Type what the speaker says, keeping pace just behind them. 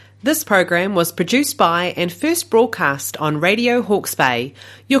This program was produced by and first broadcast on Radio Hawke's Bay,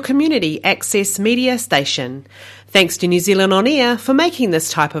 your community access media station. Thanks to New Zealand On Air for making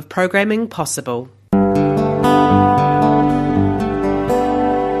this type of programming possible.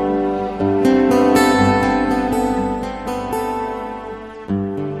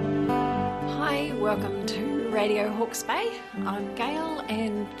 Hi, welcome to Radio Hawke's Bay. I'm Gail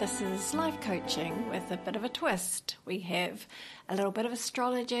and this is life coaching with a bit of a twist. We have a little bit of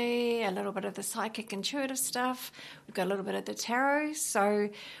astrology, a little bit of the psychic intuitive stuff. We've got a little bit of the tarot. So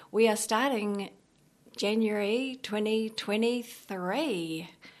we are starting January 2023.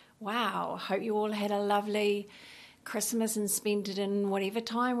 Wow, hope you all had a lovely Christmas and spent it in whatever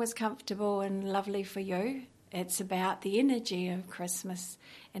time was comfortable and lovely for you. It's about the energy of Christmas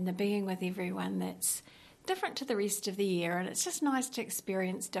and the being with everyone that's different to the rest of the year, and it's just nice to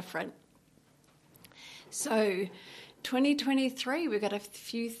experience different. So 2023, we've got a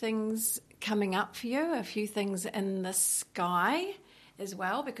few things coming up for you, a few things in the sky as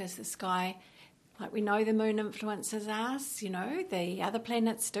well, because the sky, like we know, the moon influences us, you know, the other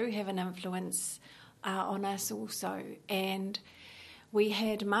planets do have an influence on us also. And we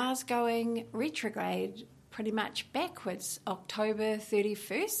had Mars going retrograde pretty much backwards October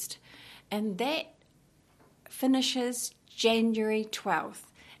 31st, and that finishes January 12th.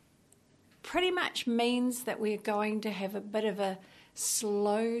 Pretty much means that we're going to have a bit of a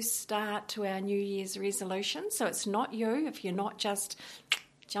slow start to our New Year's resolution. So it's not you, if you're not just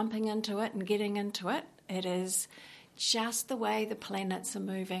jumping into it and getting into it. It is just the way the planets are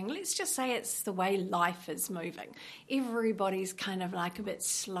moving. Let's just say it's the way life is moving. Everybody's kind of like a bit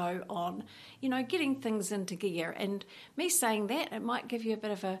slow on, you know, getting things into gear. And me saying that, it might give you a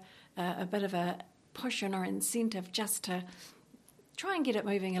bit of a push on or incentive just to try and get it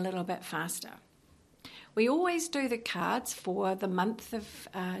moving a little bit faster. We always do the cards for the month of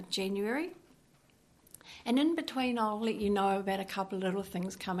January. And in between, I'll let you know about a couple of little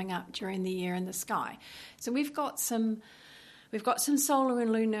things coming up during the year in the sky. So we've got some solar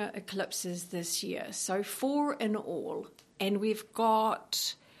and lunar eclipses this year. So 4 in all. And we've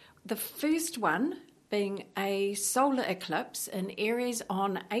got the first one being a solar eclipse in Aries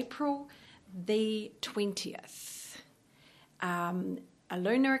on April the 20th. A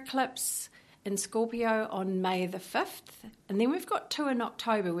lunar eclipse in Scorpio on May the 5th. And then we've got 2 in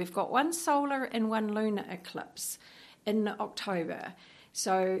October. We've got one solar and one lunar eclipse in October.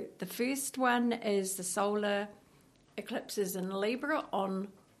 So the first one is the solar eclipses in Libra on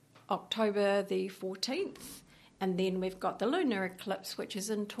October the 14th. And then we've got the lunar eclipse, which is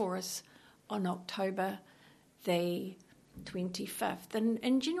in Taurus on October the 25th.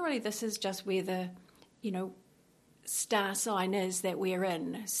 And generally this is just where the, you know, star sign is that we're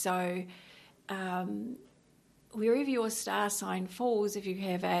in. So wherever your star sign falls, if you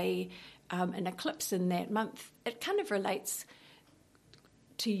have an eclipse in that month, it kind of relates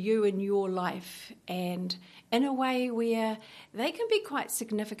to you and your life, and in a way where they can be quite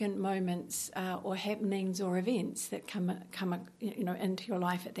significant moments or happenings or events that come you know, into your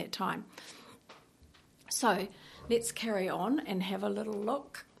life at that time. So let's carry on and have a little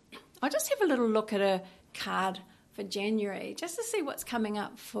look. I'll just have a little look at a card for January, just to see what's coming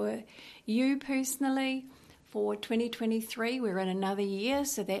up for you personally for 2023. We're in another year,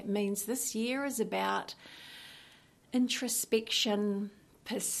 so that means this year is about introspection,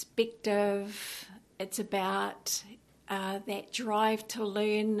 perspective. It's about that drive to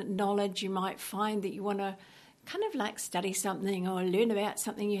learn knowledge. You might find that you want to kind of like study something or learn about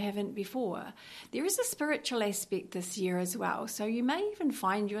something you haven't before. There is a spiritual aspect this year as well, so you may even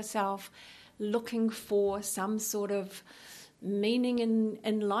find yourself looking for some sort of meaning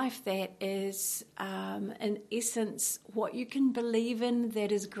in life that is, in essence, what you can believe in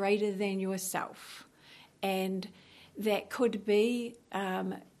that is greater than yourself. And that could be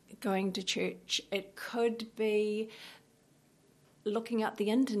going to church. It could be looking up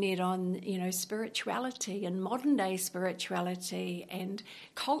the internet on, you know, spirituality and modern day spirituality and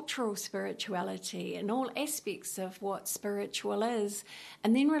cultural spirituality and all aspects of what spiritual is,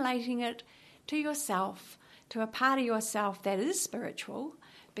 and then relating it to yourself, to a part of yourself that is spiritual,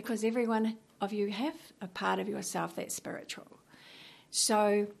 because every one of you have a part of yourself that's spiritual.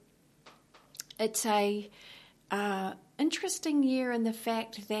 So it's a interesting year in the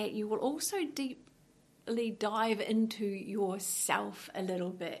fact that you will also deeply dive into yourself a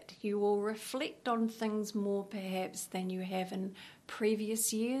little bit. You will reflect on things more perhaps than you have in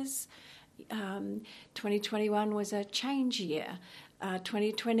previous years. 2021 was a change year.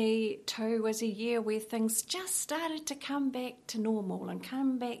 2022 was a year where things just started to come back to normal and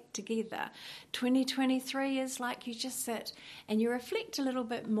come back together. 2023 is like you just sit and you reflect a little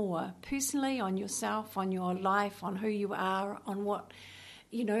bit more personally on yourself, on your life, on who you are, on what,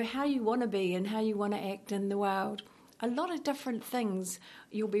 how you want to be and how you want to act in the world. A lot of different things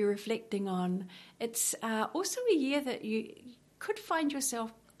you'll be reflecting on. It's also a year that you could find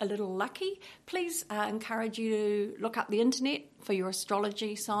yourself a little lucky. Please encourage you to look up the internet for your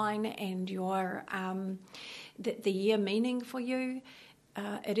astrology sign and your the year meaning for you.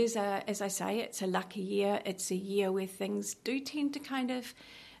 It is as I say, it's a lucky year. It's a year where things do tend to kind of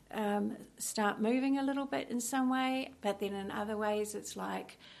start moving a little bit in some way, but then in other ways it's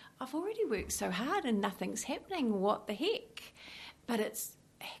like, I've already worked so hard and nothing's happening. What the heck? But it's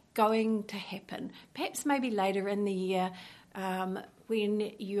going to happen. Perhaps maybe later in the year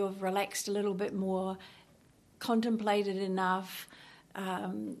when you've relaxed a little bit more, contemplated enough,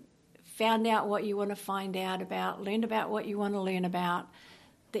 found out what you want to find out about, learned about what you want to learn about,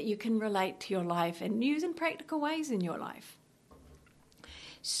 that you can relate to your life and use in practical ways in your life.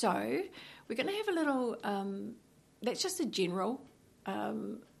 So we're going to have a little, that's just a general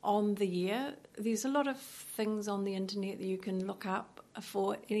on the year. There's a lot of things on the internet that you can look up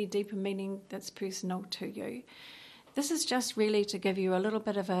for any deeper meaning that's personal to you. This is just really to give you a little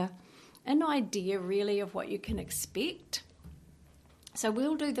bit of an idea really of what you can expect. So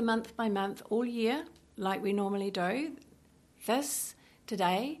we'll do the month by month all year like we normally do.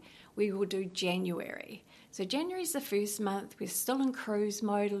 Today we will do January. So January is the first month. We're still in cruise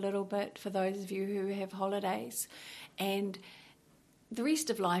mode a little bit for those of you who have holidays, and the rest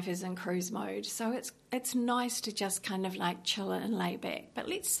of life is in cruise mode. So it's nice to just kind of like chill and lay back. But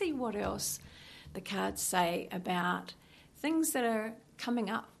let's see what else the cards say about things that are coming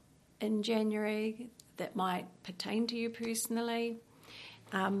up in January that might pertain to you personally.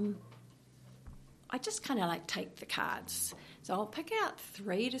 I just kind of like take the cards. So I'll pick out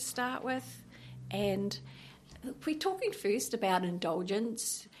 3 to start with. And we're talking first about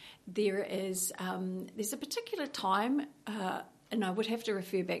indulgence. There's a particular time, and I would have to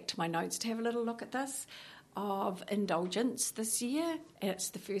refer back to my notes to have a little look at this, of indulgence this year. And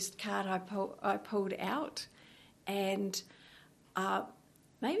it's the first card I pulled out. And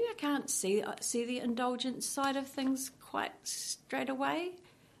maybe I can't see the indulgence side of things quite straight away,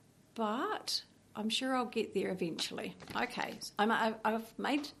 but I'm sure I'll get there eventually. Okay, so I've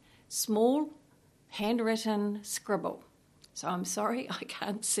made small handwritten scribble. So I'm sorry I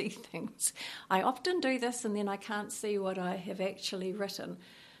can't see things. I often do this and then I can't see what I have actually written.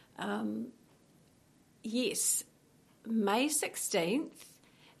 Yes, May 16th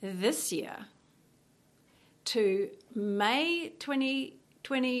this year to May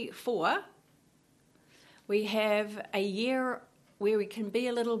 2024, we have a year where we can be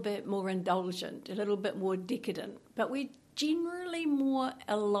a little bit more indulgent, a little bit more decadent, but we're generally more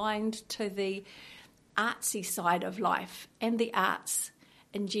aligned to the artsy side of life and the arts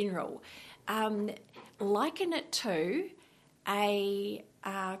in general. Liken it to a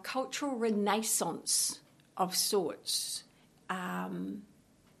cultural renaissance of sorts. So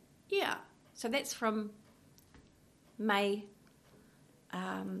that's from May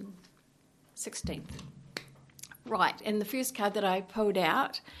 16th. Right, and the first card that I pulled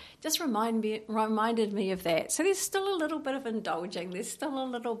out just reminded me of that. So there's still a little bit of indulging. There's still a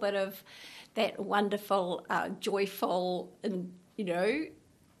little bit of that wonderful, joyful, and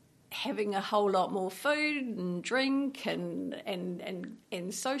having a whole lot more food and drink and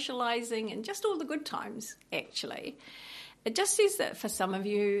socialising and just all the good times. Actually, it just says that for some of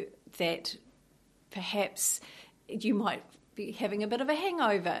you that perhaps you might be having a bit of a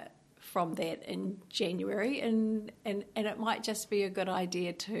hangover from that in January, and it might just be a good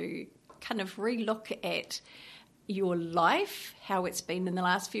idea to kind of relook at your life, how it's been in the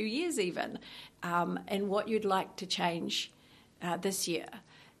last few years even, and what you'd like to change this year.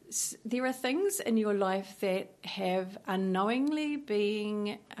 There are things in your life that have unknowingly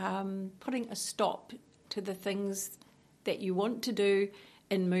been putting a stop to the things that you want to do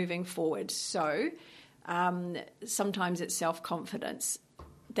in moving forward. So sometimes it's self-confidence,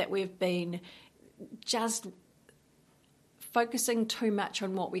 that we've been just focusing too much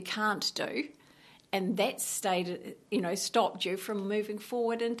on what we can't do, and that stopped you from moving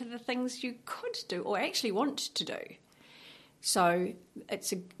forward into the things you could do or actually want to do. So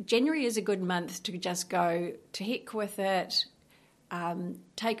January is a good month to just go to heck with it,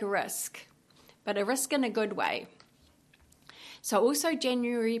 take a risk, but a risk in a good way. So also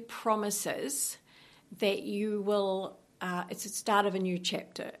January promises that you will, it's the start of a new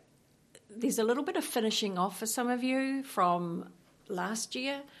chapter. There's a little bit of finishing off for some of you from last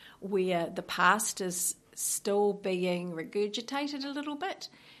year, where the past is still being regurgitated a little bit.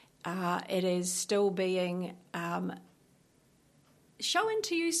 It is still being shown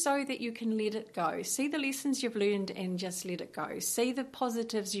to you so that you can let it go. See the lessons you've learned and just let it go. See the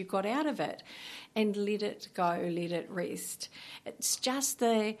positives you got out of it and let it go, let it rest. It's just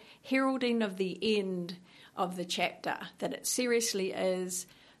the heralding of the end of the chapter, that it seriously is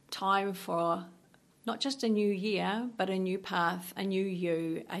time for not just a new year, but a new path, a new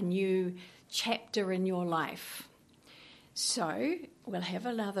you, a new chapter in your life. So we'll have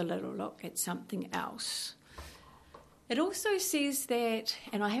another little look at something else. It also says that,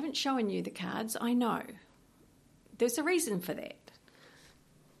 and I haven't shown you the cards, I know. There's a reason for that.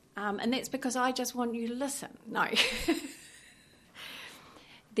 And that's because I just want you to listen. No.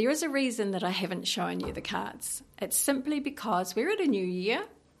 There is a reason that I haven't shown you the cards. It's simply because we're at a new year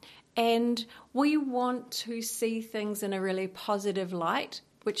and we want to see things in a really positive light,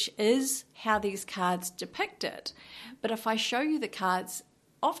 which is how these cards depict it. But if I show you the cards,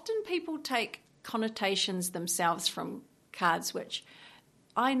 often people take connotations themselves from cards which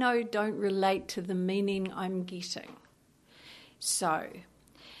I know don't relate to the meaning I'm getting. So,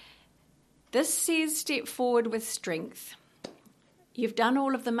 this says step forward with strength. You've done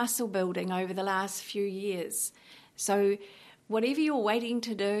all of the muscle building over the last few years. So whatever you're waiting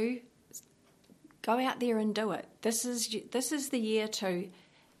to do, go out there and do it. This is the year to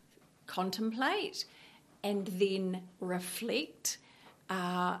contemplate and then reflect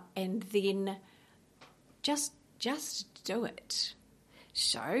and then just do it.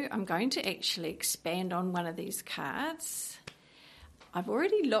 So I'm going to actually expand on one of these cards. I've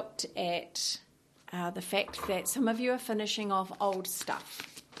already looked at the fact that some of you are finishing off old stuff.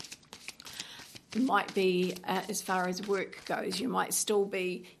 It might be as far as work goes. You might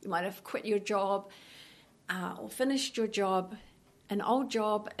have quit your job or finished your job, an old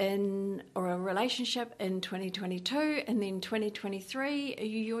job or a relationship in 2022, and then 2023,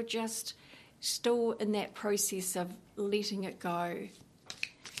 you're just still in that process of letting it go.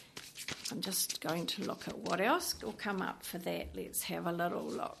 I'm just going to look at what else will come up for that. Let's have a little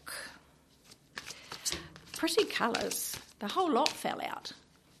look. Pretty colours. The whole lot fell out.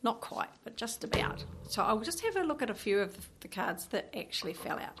 Not quite, but just about. So I'll just have a look at a few of the cards that actually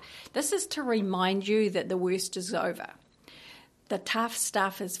fell out. This is to remind you that the worst is over. The tough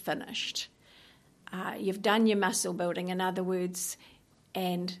stuff is finished. You've done your muscle building, in other words,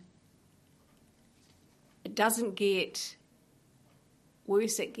 and it doesn't get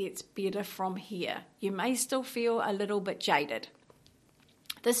worse, it gets better from here. You may still feel a little bit jaded.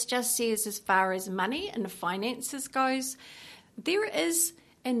 This just says as far as money and finances goes, there is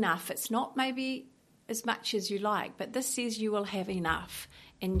enough. It's not maybe as much as you like, but this says you will have enough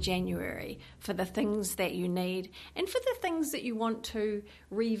in January for the things that you need and for the things that you want to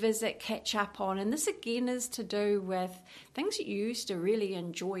revisit, catch up on. And this again is to do with things that you used to really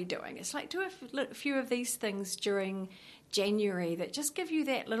enjoy doing. It's like do a few of these things during January that just give you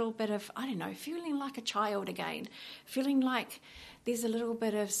that little bit of, I don't know, feeling like a child again, feeling like there's a little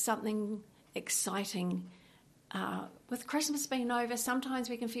bit of something exciting. With Christmas being over, sometimes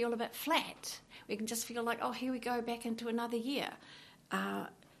we can feel a bit flat. We can just feel like, oh, here we go back into another year.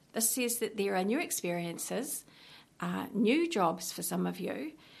 This says that there are new experiences, new jobs for some of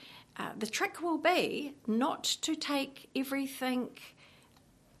you. The trick will be not to take everything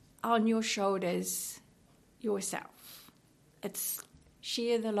on your shoulders yourself. It's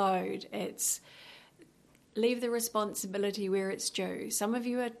share the load. It's leave the responsibility where it's due. Some of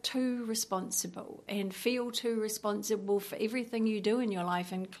you are too responsible and feel too responsible for everything you do in your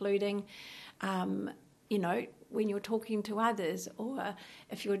life, including, when you're talking to others or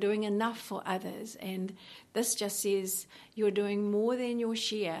if you're doing enough for others. And this just says you're doing more than your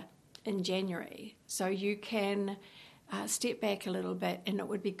share in January. So you can step back a little bit, and it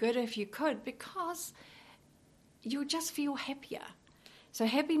would be good if you could, because you'll just feel happier. So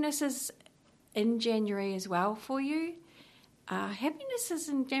happiness is in January as well for you. Happiness is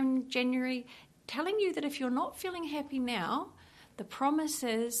in January, telling you that if you're not feeling happy now, the promise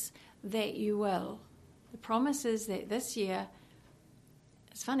is that you will. The promise is that this year,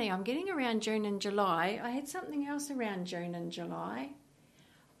 it's funny, I'm getting around June and July. I had something else around June and July.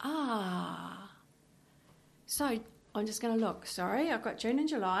 So I'm just going to look. Sorry, I've got June and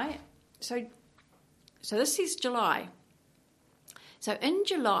July. So this is July. So in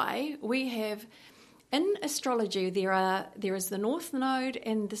July, we have, in astrology, there is the North Node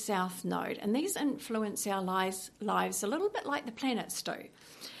and the South Node, and these influence our lives a little bit like the planets do.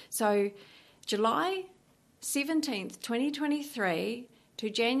 So July 17th, 2023 to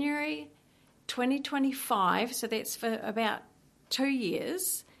January 2025, so that's for about 2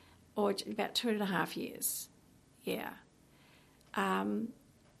 years, or about 2.5 years. Yeah.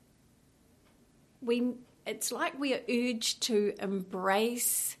 It's like we are urged to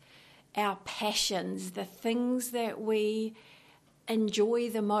embrace our passions, the things that we enjoy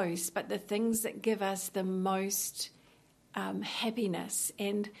the most, but the things that give us the most happiness.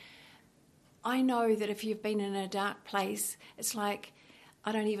 And I know that if you've been in a dark place, it's like,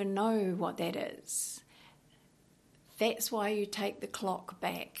 I don't even know what that is. That's why you take the clock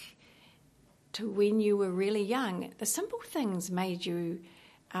back to when you were really young. The simple things made you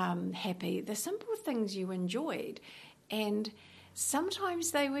happy, the simple things you enjoyed. And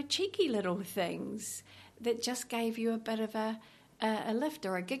sometimes they were cheeky little things that just gave you a bit of a lift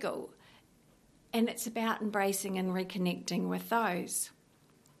or a giggle. And it's about embracing and reconnecting with those.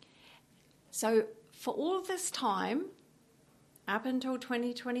 So for all of this time, up until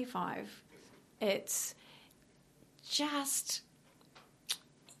 2025, it's just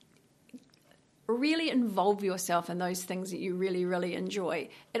really involve yourself in those things that you really, really enjoy.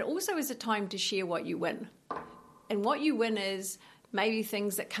 It also is a time to share what you win. And what you win is maybe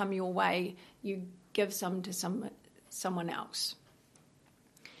things that come your way, you give some to someone else.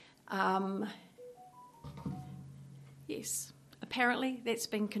 Yes, apparently that's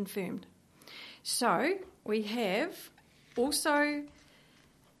been confirmed. So we have also,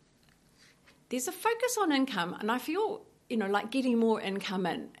 there's a focus on income, and I feel, like getting more income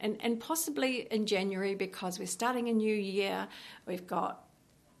in, and possibly in January, because we're starting a new year, we've got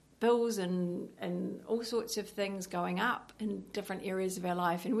bills and all sorts of things going up in different areas of our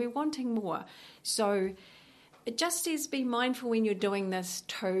life, and we're wanting more. So it just is, be mindful when you're doing this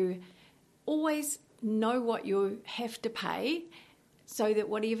to always know what you have to pay, so that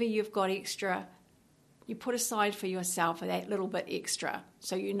whatever you've got extra, you put aside for yourself for that little bit extra,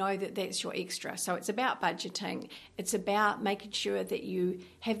 so you know that that's your extra. So it's about budgeting. It's about making sure that you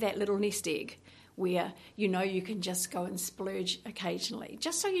have that little nest egg where you can just go and splurge occasionally,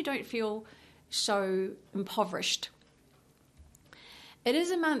 just so you don't feel so impoverished. It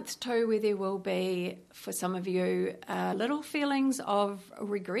is a month too where there will be, for some of you, little feelings of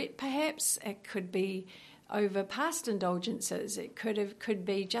regret perhaps. It could be over past indulgences. It could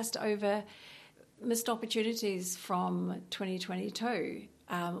be just over missed opportunities from 2022,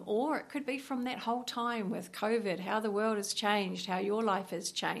 or it could be from that whole time with COVID, how the world has changed, how your life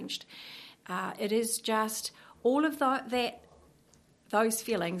has changed. It is just all of those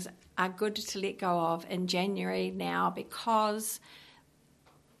feelings are good to let go of in January now, because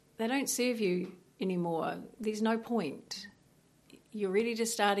they don't serve you anymore. There's no point. You're ready to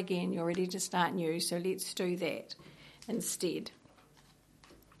start again. You're ready to start new. So let's do that instead.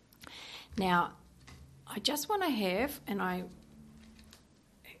 Now, I just want to have, and I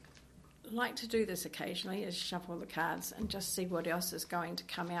like to do this occasionally, is shuffle the cards and just see what else is going to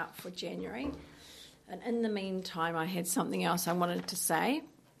come out for January. And in the meantime, I had something else I wanted to say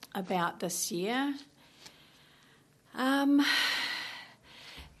about this year.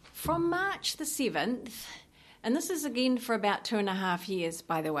 From March the 7th, and this is again for about 2.5 years,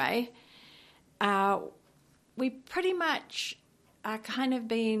 by the way, we pretty much are kind of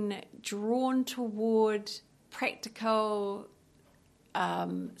being drawn toward practical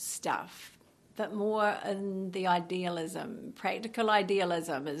stuff, but more in the idealism. Practical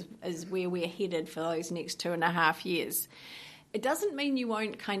idealism is where we're headed for those next 2.5 years. It doesn't mean you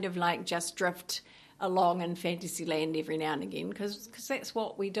won't kind of like just drift along in fantasy land every now and again, because that's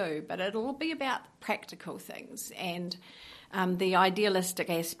what we do, but it'll be about practical things and the idealistic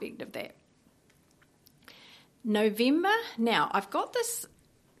aspect of that. November, now I've got this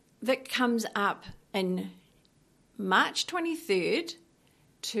that comes up in March 23rd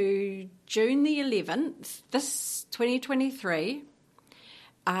to June the 11th, this 2023.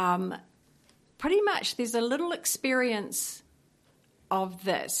 Pretty much there's a little experience of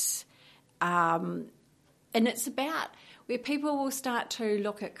this. And it's about where people will start to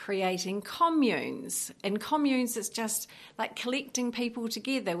look at creating communes. And communes is just like collecting people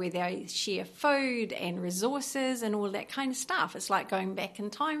together where they share food and resources and all that kind of stuff. It's like going back in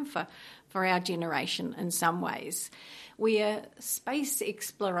time for our generation in some ways, where space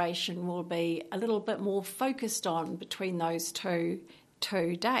exploration will be a little bit more focused on between those two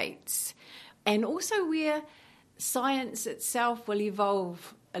dates. And also where science itself will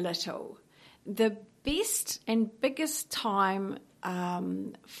evolve a little. The best and biggest time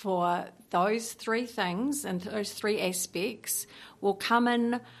for those three things and those three aspects will come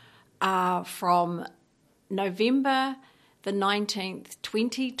in from November the 19th,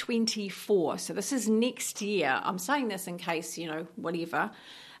 2024. So this is next year. I'm saying this in case, whatever.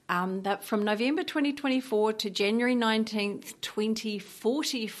 that from November 2024 to January 19th,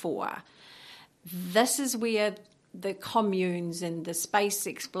 2044, this is where the communes and the space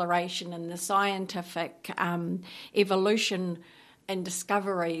exploration and the scientific evolution and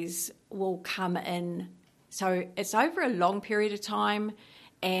discoveries will come in. So it's over a long period of time,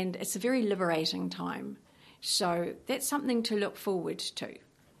 and it's a very liberating time. So that's something to look forward to,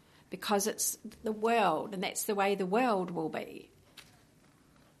 because it's the world, and that's the way the world will be.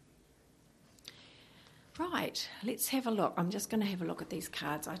 Right, let's have a look. I'm just going to have a look at these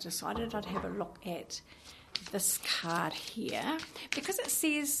cards. I decided I'd have a look at this card here, because it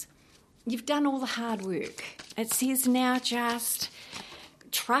says you've done all the hard work. It says now just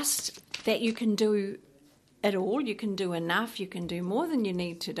trust that you can do it all, you can do enough, you can do more than you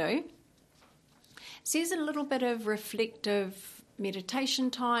need to do. It says a little bit of reflective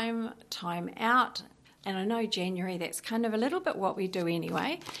meditation time out, and I know January, that's kind of a little bit what we do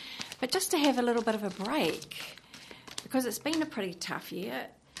anyway, but just to have a little bit of a break, because it's been a pretty tough year.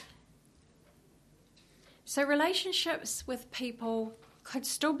 So relationships with people could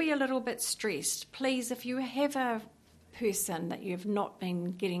still be a little bit stressed. Please, if you have a person that you've not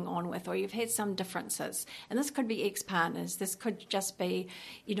been getting on with, or you've had some differences, and this could be ex-partners, this could just be,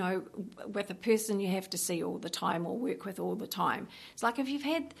 with a person you have to see all the time or work with all the time. It's like if you've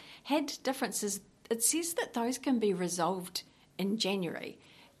had differences, it says that those can be resolved in January,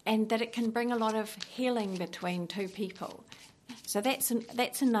 and that it can bring a lot of healing between two people. So that's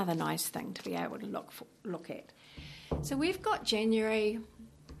another nice thing to be able to look at. So we've got January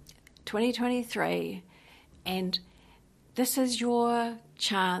 2023, and this is your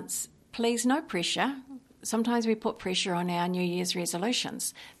chance. Please, no pressure. Sometimes we put pressure on our New Year's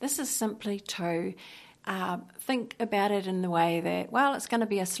resolutions. This is simply to think about it in the way that, well, it's going to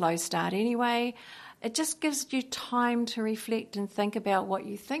be a slow start anyway. It just gives you time to reflect and think about what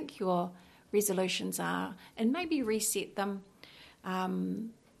you think your resolutions are, and maybe reset them,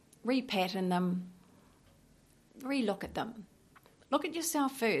 repattern them, relook at them. Look at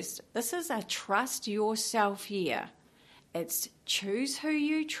yourself first. This is a trust yourself year. It's choose who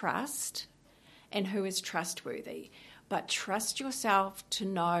you trust and who is trustworthy. But trust yourself to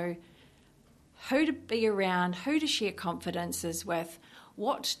know who to be around, who to share confidences with,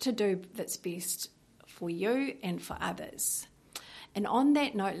 what to do that's best for you and for others. And on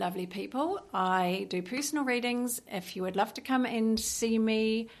that note, lovely people, I do personal readings. If you would love to come and see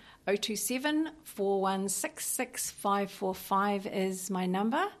me, 027 4166 545 is my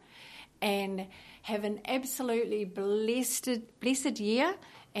number. And have an absolutely blessed year,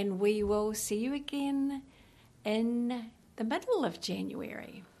 and we will see you again in the middle of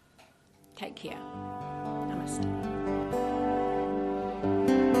January. Take care. Namaste.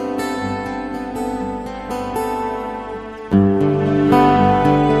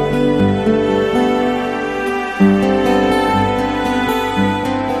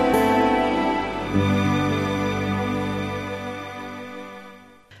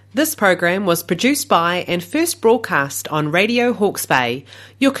 This program was produced by and first broadcast on Radio Hawke's Bay,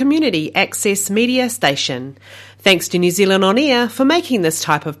 your community access media station. Thanks to New Zealand On Air for making this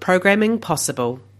type of programming possible.